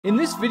In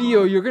this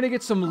video, you're going to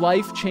get some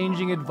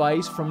life-changing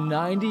advice from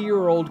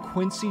 90-year-old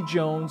Quincy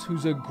Jones,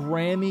 who's a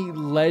Grammy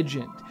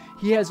legend.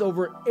 He has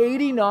over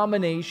 80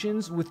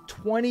 nominations with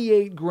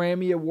 28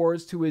 Grammy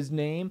Awards to his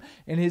name,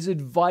 and his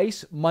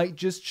advice might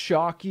just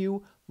shock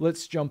you.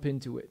 Let's jump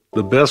into it.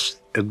 The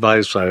best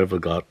advice I ever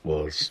got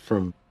was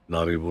from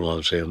Nadia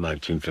Boulanger in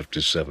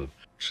 1957.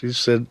 She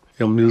said,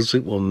 your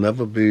music will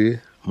never be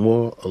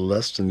more or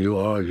less than you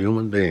are a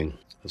human being.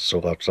 So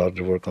I started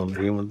to work on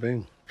the human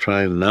being.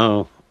 Trying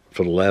now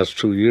for the last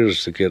 2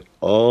 years to get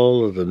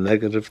all of the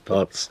negative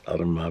thoughts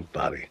out of my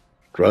body.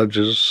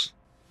 Grudges,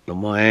 no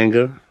more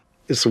anger.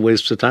 It's a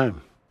waste of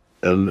time.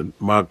 And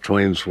Mark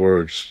Twain's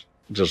words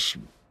just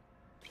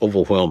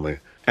overwhelm me.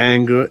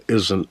 Anger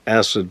is an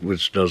acid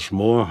which does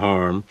more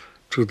harm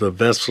to the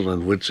vessel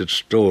in which it's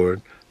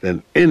stored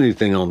than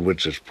anything on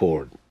which it's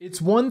poured. It's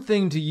one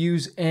thing to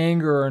use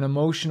anger or an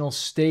emotional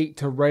state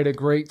to write a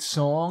great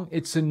song.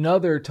 It's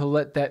another to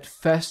let that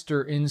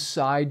fester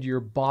inside your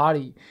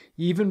body.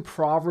 Even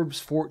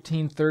Proverbs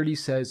 14:30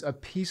 says, a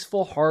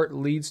peaceful heart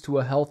leads to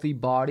a healthy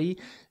body.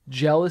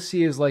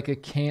 Jealousy is like a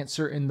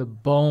cancer in the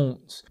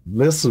bones.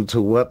 Listen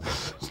to what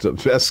the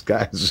best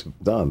guys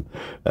have done.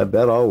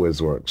 That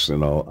always works, you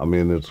know. I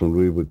mean, it's when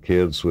we were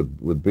kids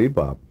with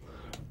bebop.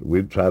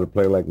 We'd try to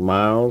play like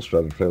Miles,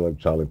 try to play like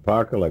Charlie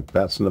Parker, like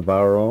Fats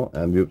Navarro,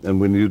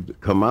 and when you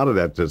come out of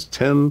that, there's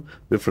 10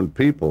 different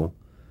people,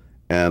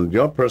 and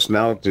your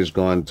personality is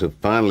going to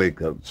finally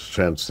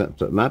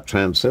not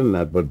transcend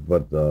that,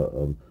 but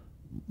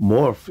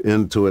morph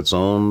into its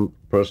own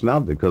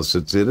personality, because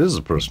it is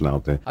a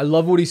personality. I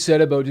love what he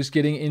said about just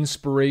getting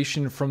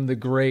inspiration from the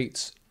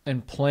greats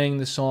and playing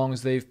the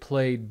songs they've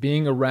played,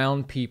 being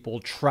around people,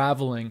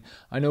 traveling.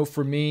 I know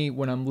for me,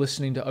 when I'm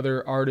listening to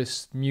other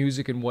artists'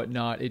 music and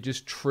whatnot, it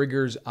just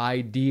triggers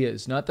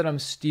ideas. Not that I'm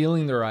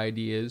stealing their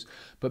ideas,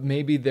 but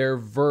maybe their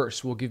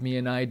verse will give me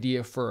an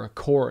idea for a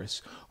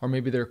chorus, or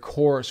maybe their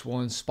chorus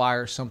will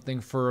inspire something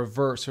for a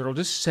verse, or it'll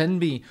just send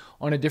me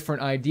on a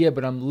different idea.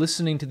 But I'm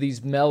listening to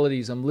these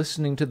melodies, I'm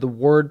listening to the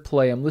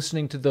wordplay, I'm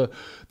listening to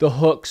the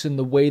hooks and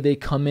the way they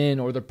come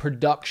in, or the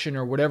production,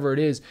 or whatever it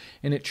is,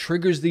 and it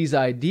triggers these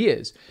ideas.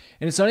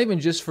 And it's not even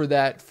just for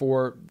that,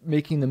 for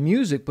making the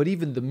music, but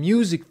even the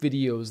music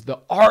videos, the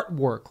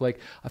artwork. Like,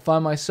 I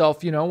find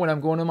myself, you know, when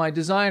I'm going to my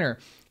designer,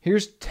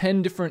 here's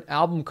 10 different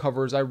album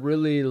covers I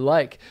really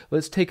like.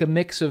 Let's take a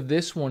mix of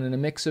this one and a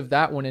mix of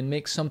that one and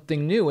make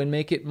something new and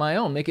make it my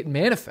own, make it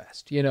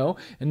manifest, you know,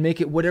 and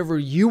make it whatever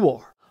you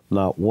are.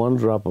 Not one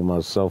drop of my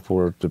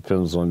self-worth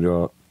depends on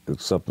your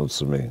acceptance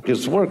of me.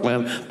 It's work,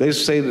 man. They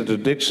say that the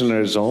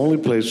dictionary is the only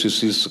place you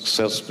see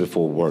success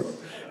before work,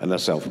 and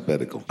that's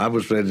alphabetical. I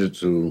was ready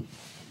to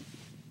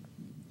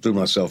threw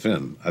myself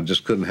in. I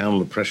just couldn't handle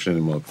the pressure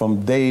anymore.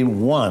 From day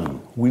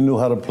one, we knew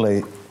how to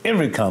play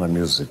every kind of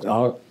music.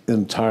 Our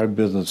entire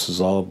business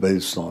is all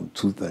based on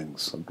two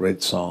things: a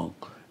great song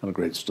and a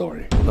great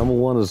story. Number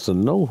one is to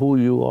know who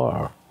you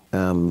are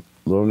and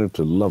learning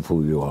to love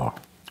who you are.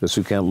 Because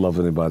you can't love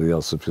anybody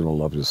else if you don't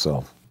love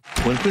yourself.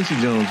 When Quincy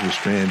Jones was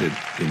stranded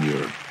in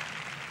Europe,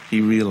 he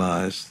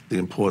realized the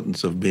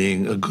importance of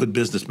being a good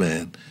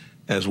businessman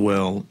as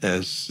well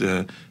as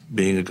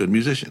being a good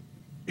musician.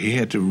 He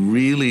had to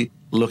really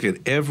look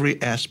at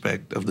every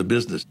aspect of the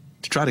business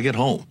to try to get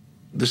home.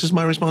 This is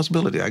my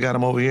responsibility. I got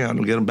him over here. I'm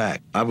going to get him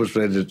back. I was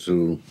ready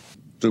to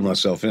threw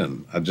myself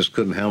in. I just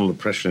couldn't handle the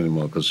pressure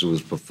anymore, because it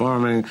was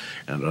performing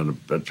and on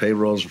the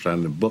payrolls,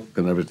 trying to book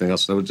and everything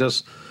else. So it was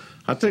just,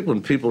 I think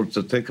when people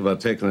think about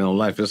taking their own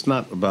life, it's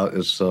not about,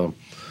 it's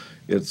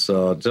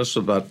just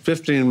about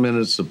 15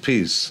 minutes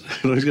apiece.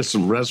 You get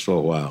some rest for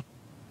a while.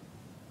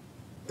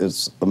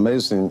 It's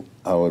amazing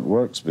how it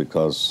works,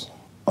 because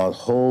a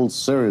whole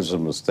series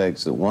of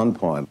mistakes at one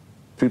point,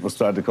 people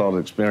start to call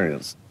it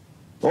experience.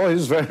 Oh,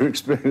 he's very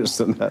experienced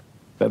in that.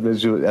 That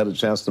means you had a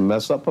chance to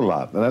mess up a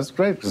lot. And that's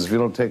great, because if you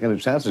don't take any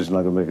chances, you're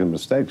not going to make any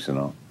mistakes, you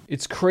know.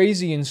 It's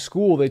crazy. In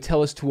school, they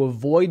tell us to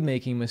avoid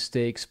making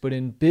mistakes, but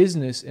in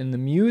business, in the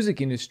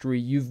music industry,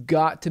 you've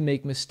got to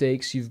make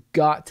mistakes. You've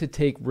got to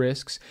take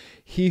risks.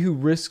 He who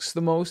risks the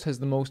most has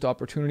the most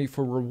opportunity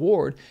for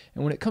reward.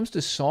 And when it comes to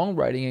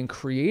songwriting and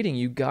creating,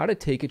 you've got to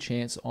take a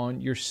chance on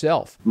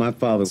yourself. My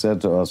father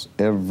said to us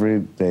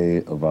every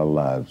day of our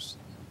lives,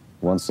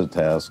 once a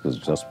task has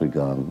just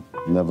begun,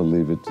 never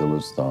leave it till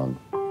it's done.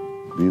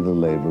 Be the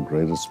labor,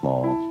 great or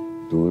small,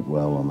 do it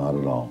well or not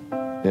at all.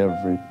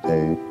 Every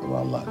day of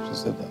our lives, he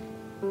said that.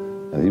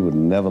 And he would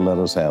never let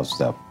us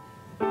half-step.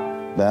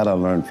 That I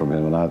learned from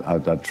him, and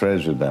I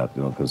treasured that,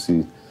 you know, because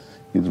he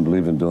didn't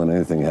believe in doing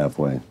anything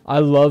halfway. I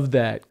love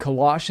that.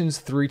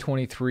 Colossians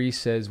 3:23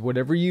 says,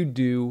 whatever you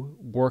do,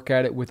 work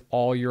at it with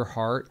all your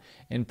heart.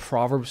 And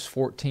Proverbs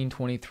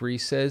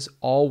 14:23 says,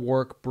 all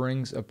work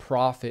brings a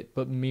profit,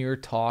 but mere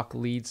talk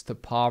leads to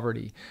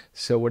poverty.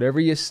 So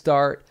whatever you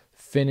start,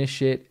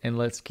 finish it, and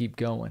let's keep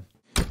going.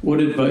 What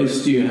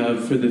advice do you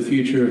have for the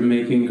future of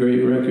making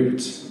great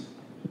records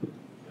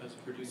as a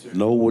producer?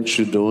 Know what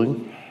you're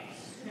doing.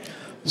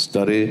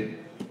 Study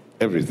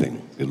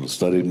everything.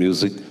 Study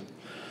music.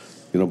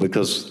 You know,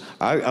 because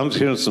I'm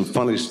hearing some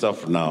funny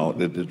stuff now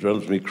that it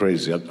drives me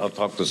crazy. I'll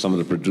talk to some of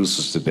the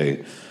producers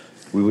today.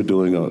 We were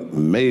doing an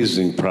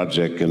amazing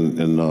project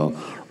in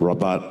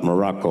Rabat,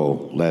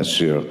 Morocco last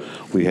year.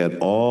 We had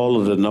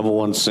all of the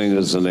 #1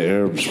 singers in the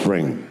Arab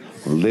Spring,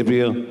 from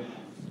Libya,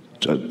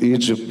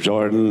 Egypt,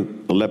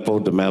 Jordan, Aleppo,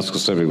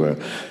 Damascus, everywhere.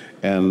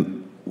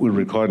 And we were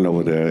recording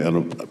over there,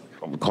 and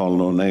I'm calling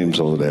no names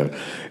over there.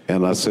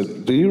 And I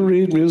said, do you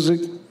read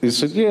music? He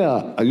said,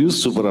 yeah, I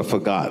used to, but I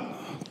forgot.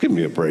 Give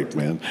me a break,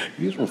 man.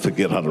 You don't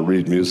forget how to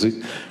read music.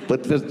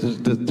 But,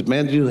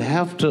 man, you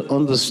have to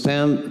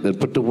understand and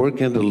put the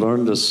work in to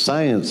learn the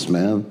science,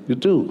 man. You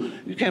do.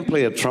 You can't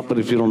play a trumpet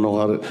if you don't know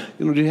how to,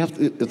 you have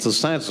to, it's a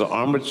science, the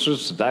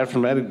armatures, the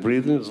diaphragmatic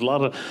breathing. There's a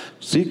lot of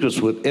secrets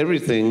with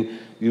everything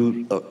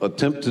you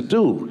attempt to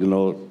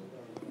do,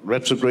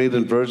 retrograde,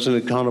 inversion,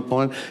 and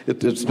counterpoint.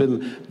 It's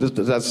been,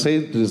 as I say,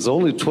 there's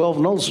only 12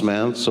 notes,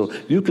 man, so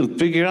you can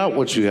figure out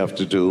what you have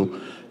to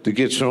do to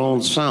get your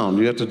own sound.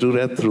 You have to do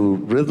that through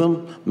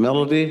rhythm,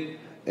 melody,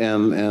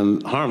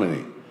 and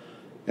harmony.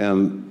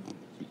 And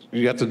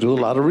you have to do a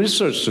lot of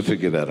research to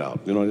figure that out.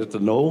 You have to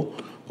know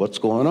what's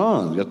going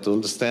on. You have to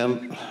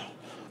understand,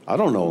 I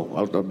don't know,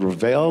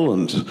 Ravel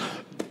and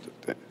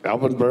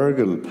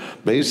Alpenberg and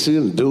Basie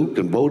and Duke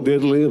and Bo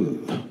Diddley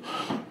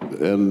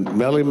and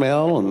Melly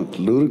Mel and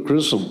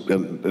Ludacris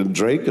and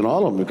Drake and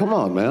all of them. Come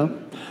on,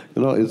 man.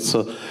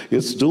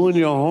 It's doing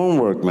your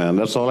homework, man.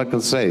 That's all I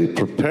can say.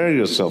 Prepare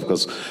yourself,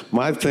 because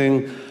my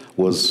thing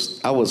was,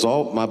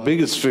 my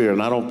biggest fear,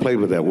 and I don't play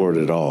with that word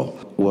at all,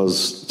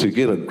 was to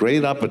get a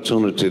great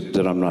opportunity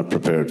that I'm not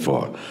prepared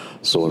for.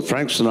 So when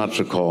Frank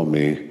Sinatra called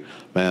me,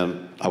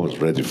 man, I was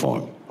ready for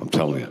him. I'm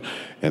telling you.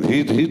 And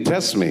he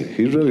tests me.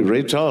 He really,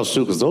 Ray Charles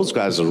too, because those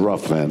guys are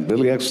rough, man.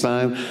 Billy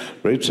Eckstine,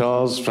 Ray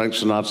Charles, Frank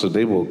Sinatra,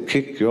 they will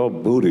kick your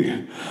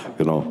booty,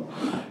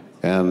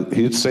 And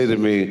he'd say to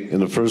me,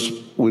 in the first,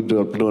 we'd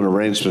do an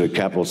arrangement at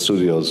Capitol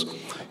Studios,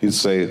 he'd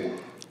say,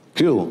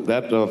 Q,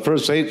 that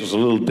first 8 was a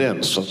little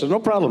dense. I said, no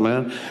problem,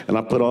 man. And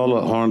I put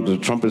all the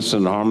trumpets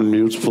and the harmony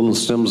mutes, pull the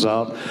stems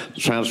out,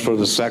 transfer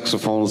the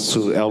saxophones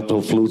to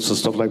alto flutes and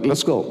stuff like that.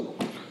 Let's go.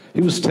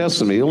 He was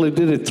testing me. He only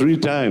did it 3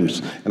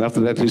 times. And after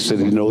that, he said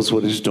he knows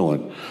what he's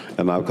doing.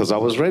 And because I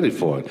was ready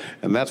for it.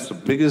 And that's the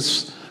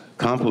biggest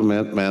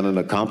compliment, man, and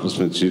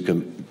accomplishment you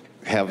can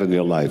have in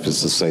your life,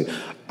 is to say,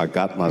 I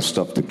got my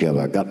stuff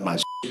together. I got my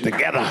shit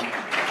together.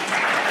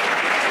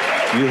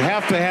 You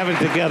have to have it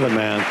together,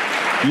 man.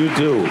 You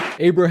do.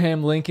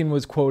 Abraham Lincoln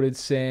was quoted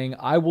saying,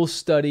 I will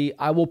study,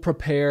 I will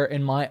prepare,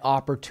 and my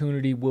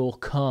opportunity will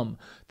come.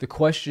 The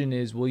question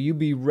is, will you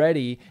be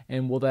ready,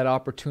 and will that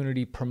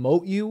opportunity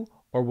promote you,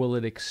 or will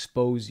it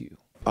expose you?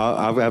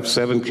 I have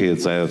 7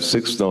 kids. I have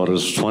 6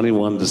 daughters,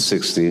 21 to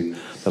 60.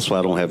 That's why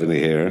I don't have any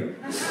hair.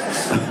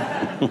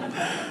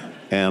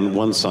 And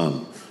 1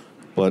 son.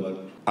 But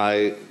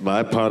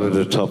my part of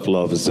the tough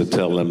love is to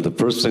tell them the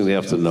first thing they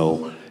have to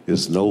know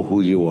is know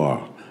who you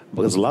are.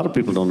 Because a lot of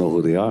people don't know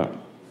who they are.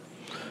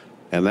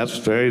 And that's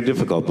very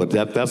difficult, but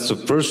that's the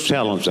first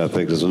challenge, I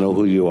think, is to know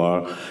who you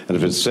are. And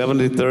if it's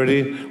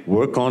 70-30,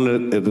 work on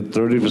it at the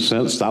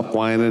 30%, stop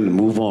whining and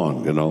move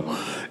on,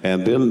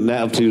 And then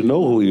after you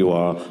know who you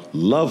are,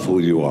 love who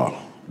you are.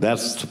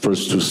 That's the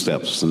first 2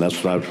 steps, and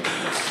that's what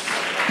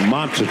I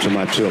mantra to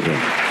my children.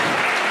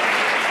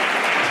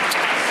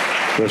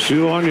 Because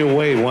you're on your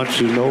way once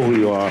you know who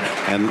you are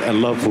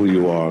and love who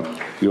you are,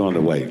 you're on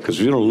the way. Because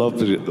if you don't love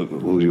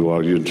who you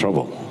are, you're in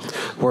trouble.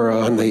 We're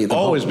on the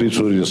Always be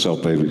true to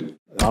yourself, baby.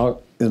 Our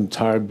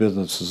entire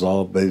business is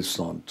all based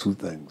on 2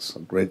 things, a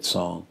great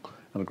song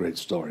and a great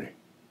story.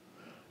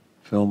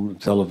 Film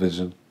and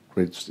television,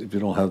 great. If you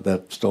don't have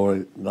that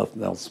story,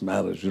 nothing else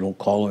matters. You don't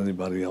call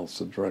anybody else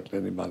to direct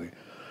anybody.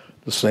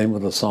 The same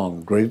with a song.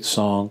 A great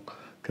song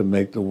can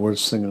make the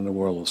worst singer in the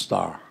world a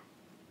star.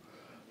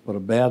 But a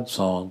bad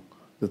song,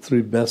 the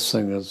 3 best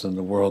singers in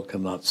the world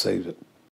cannot save it.